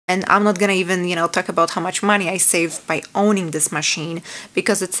And I'm not gonna even, talk about how much money I saved by owning this machine,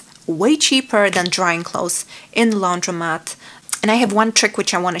 because it's way cheaper than drying clothes in the laundromat. And I have one trick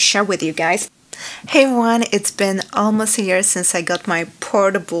which I want to share with you guys. Hey everyone, it's been almost a year since I got my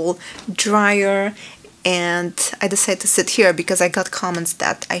portable dryer, and I decided to sit here because I got comments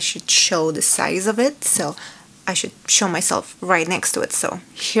that I should show the size of it, so I should show myself right next to it. So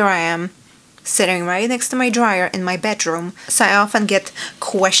here I am, sitting right next to my dryer in my bedroom. So I often get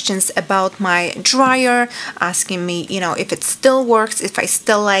questions about my dryer, asking me, if it still works, if I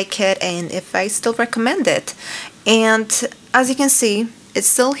still like it, and if I still recommend it. And as you can see,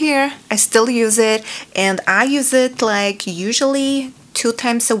 it's still here. I still use it, and I use it like usually 2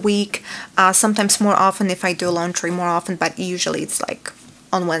 times a week, sometimes more often if I do laundry more often, but usually it's like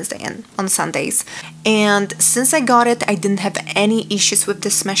on Wednesday and on Sundays. And since I got it, I didn't have any issues with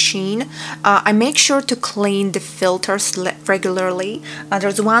this machine. I make sure to clean the filters regularly.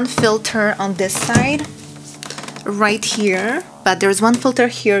 There's one filter on this side right here, but there's one filter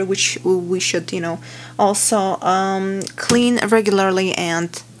here which we should, also clean regularly and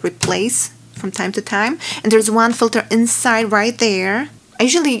replace from time to time. And there's one filter inside right there. I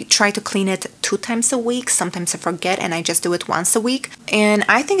usually try to clean it 2 times a week. Sometimes I forget and I just do it once a week. And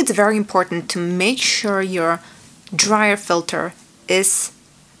I think it's very important to make sure your dryer filter is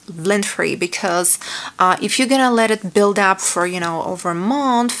lint-free, because if you're gonna let it build up for, over a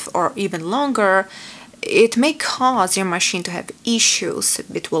month or even longer, it may cause your machine to have issues.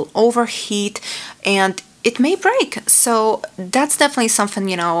 It will overheat and it may break. So that's definitely something,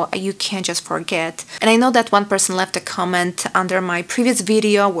 you can't just forget. And I know that one person left a comment under my previous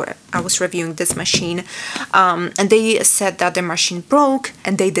video where I was reviewing this machine, and they said that their machine broke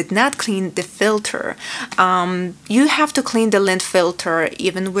and they did not clean the filter. You have to clean the lint filter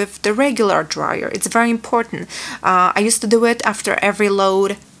even with the regular dryer. It's very important. I used to do it after every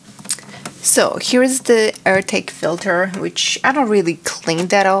load. So here's the airtake filter, which I don't really clean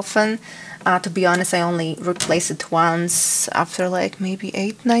that often. To be honest, I only replace it once after like maybe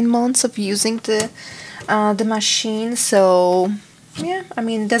 8-9 months of using the machine. So yeah, I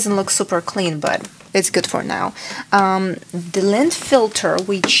mean, it doesn't look super clean, but it's good for now. The lint filter,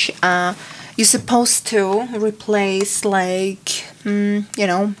 which you're supposed to replace like,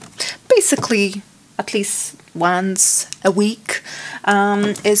 basically at least once a week,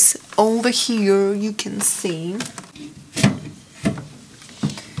 is over here, you can see.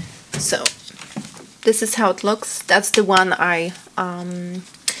 So this is how it looks. That's the one I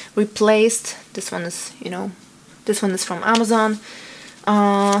replaced. This one is, this one is from Amazon.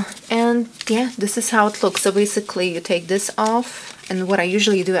 And yeah, this is how it looks. So basically you take this off, and what I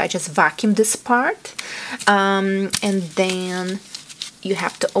usually do, I just vacuum this part, and then you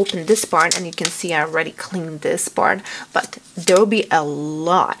have to open this part, and you can see I already cleaned this part, but there will be a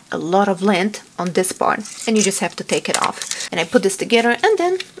lot of lint on this part, and you just have to take it off. And I put this together, and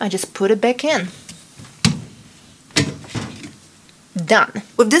then I just put it back in. Done.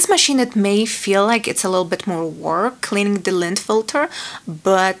 With this machine, it may feel like it's a little bit more work cleaning the lint filter,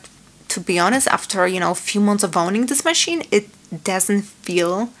 but to be honest, after, a few months of owning this machine, it doesn't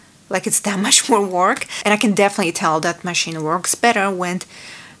feel like it's that much more work. And I can definitely tell that machine works better when,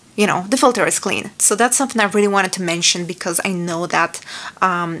 the filter is clean. So that's something I really wanted to mention, because I know that,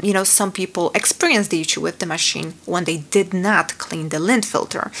 some people experience the issue with the machine when they did not clean the lint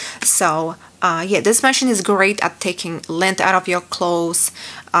filter. So yeah, this machine is great at taking lint out of your clothes.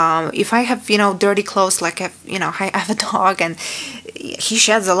 If I have, dirty clothes, like I have a dog and he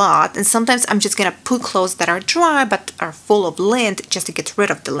sheds a lot, and sometimes I'm just gonna put clothes that are dry but are full of lint just to get rid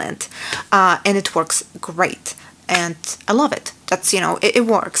of the lint, and it works great, and I love it. That's, it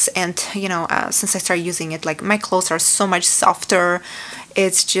works. And since I started using it, like, my clothes are so much softer.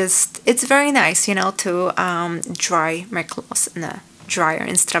 It's very nice, to dry my clothes in a dryer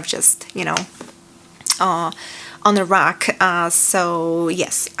instead of just, on a rack. So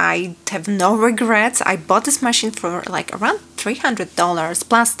yes, I have no regrets. I bought this machine for like around $300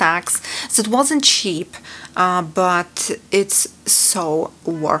 plus tax, so it wasn't cheap, but it's so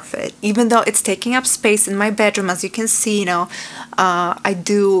worth it. Even though it's taking up space in my bedroom, as you can see, I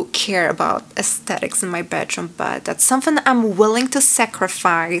do care about aesthetics in my bedroom, but that's something I'm willing to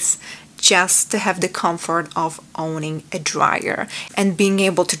sacrifice just to have the comfort of owning a dryer and being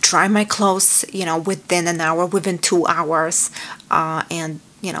able to dry my clothes, within an hour, within 2 hours, and,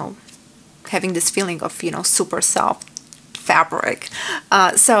 having this feeling of, super soft fabric.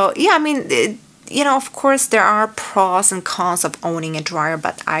 So yeah, I mean, of course there are pros and cons of owning a dryer,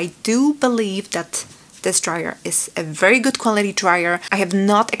 but I do believe that this dryer is a very good quality dryer. I have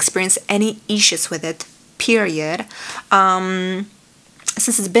not experienced any issues with it, period.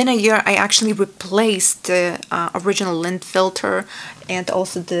 since it's been a year, I actually replaced the original lint filter and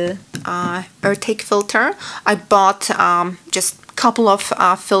also the airtake filter. I bought just a couple of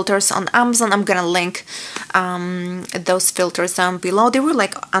filters on Amazon. I'm gonna link those filters down below. They were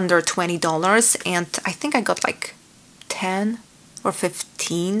like under $20, and I think I got like 10 or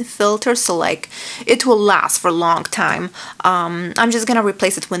 15 filters, so like it will last for a long time. I'm just gonna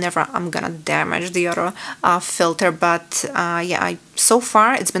replace it whenever I'm gonna damage the other filter, but yeah, so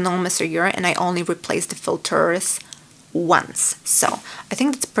far it's been almost a year and I only replaced the filters once, so I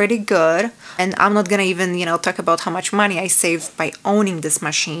think that's pretty good. And I'm not gonna even, you know, talk about how much money I saved by owning this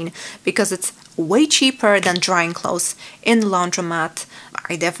machine, because it's way cheaper than drying clothes in the laundromat.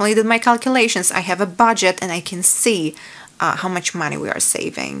 I definitely did my calculations. I have a budget and I can see how much money we are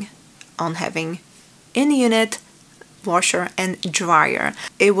saving on having in-unit washer and dryer.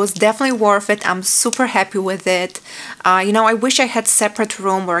 It was definitely worth it. I'm super happy with it. You know, I wish I had separate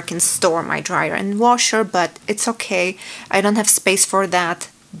room where I can store my dryer and washer, but it's okay. I don't have space for that,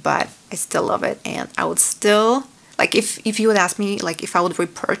 but I still love it, and I would still, like, if you would ask me like if I would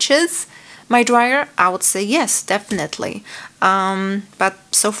repurchase my dryer, I would say yes, definitely. But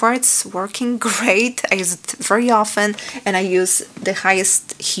so far it's working great. I use it very often, and I use the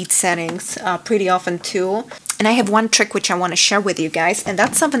highest heat settings pretty often too. And I have one trick which I want to share with you guys, and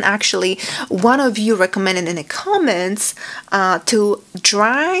that's something actually one of you recommended in the comments, to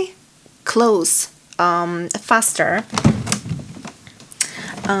dry clothes faster.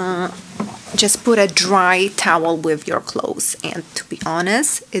 Just put a dry towel with your clothes, and to be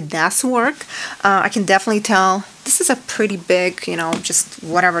honest, it does work. I can definitely tell this is a pretty big, you know, just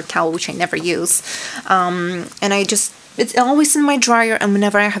whatever towel which I never use, and it's always in my dryer, and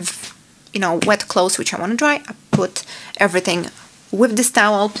whenever I have, you know, wet clothes which I want to dry, I put everything with this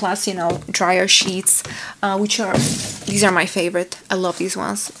towel, plus, you know, dryer sheets, these are my favorite. I love these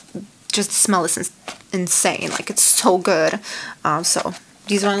ones. Just the smell is insane, like it's so good. So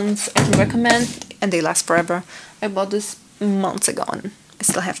these ones I can recommend, and they last forever. I bought this months ago and I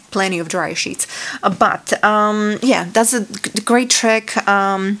still have plenty of dryer sheets. But yeah, that's a great trick,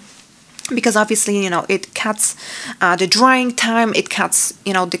 because obviously, you know, it cuts the drying time, it cuts,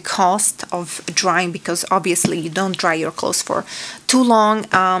 you know, the cost of drying, because obviously you don't dry your clothes for too long,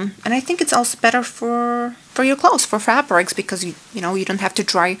 and I think it's also better for your clothes, for fabrics, because you know, you don't have to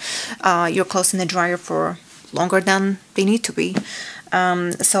dry your clothes in the dryer for longer than they need to be.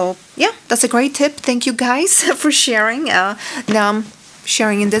 So yeah, that's a great tip. Thank you guys for sharing. Now I'm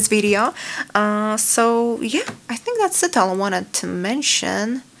sharing in this video. So yeah, I think that's it all I wanted to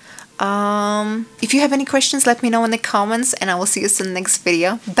mention. If you have any questions, let me know in the comments, and I will see you soon in the next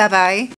video. Bye bye.